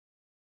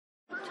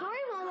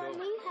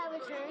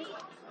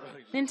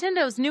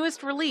Nintendo's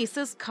newest release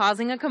is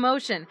causing a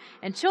commotion,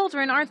 and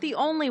children aren't the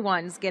only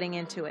ones getting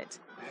into it.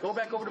 Go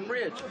back over the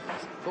bridge.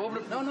 Go over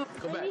the, no,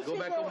 go back. Go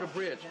back over the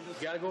bridge.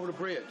 You gotta go over the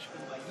bridge.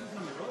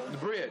 The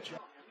bridge.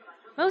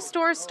 Most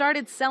stores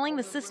started selling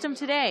the system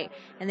today,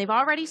 and they've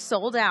already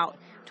sold out.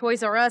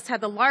 Toys R Us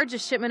had the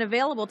largest shipment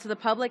available to the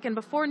public, and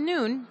before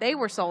noon, they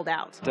were sold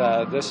out.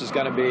 This is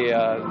going to be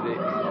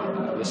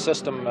the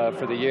system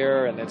for the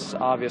year, and it's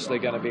obviously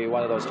going to be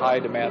one of those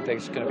high-demand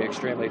things. It's going to be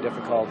extremely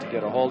difficult to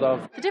get a hold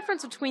of. The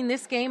difference between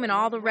this game and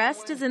all the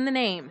rest is in the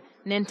name.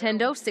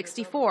 Nintendo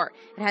 64.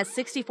 It has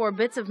 64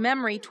 bits of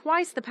memory,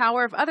 twice the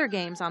power of other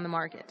games on the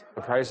market.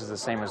 The price is the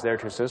same as their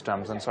two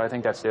systems, and so I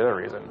think that's the other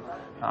reason.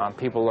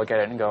 People look at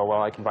it and go,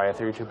 well, I can buy a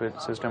 32-bit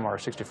system or a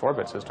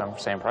 64-bit system,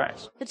 same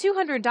price. The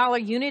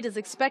 $200 unit is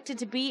expected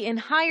to be in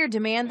higher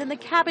demand than the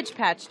Cabbage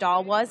Patch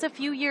doll was a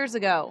few years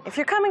ago. If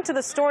you're coming to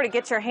the store to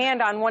get your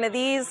hand on one of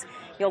these,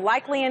 you'll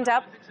likely end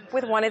up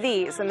with one of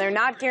these, and they're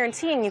not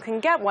guaranteeing you can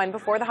get one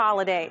before the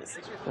holidays.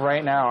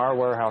 Right now, our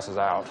warehouse is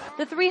out.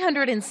 The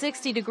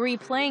 360-degree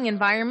playing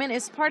environment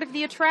is part of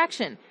the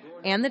attraction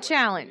and the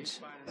challenge.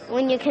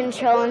 When you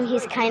control him,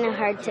 he's kind of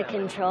hard to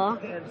control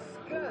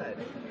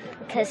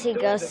because he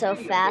goes so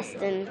fast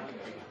and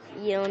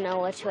you don't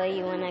know which way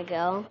you want to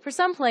go. For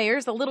some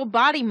players, a little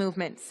body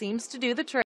movement seems to do the trick.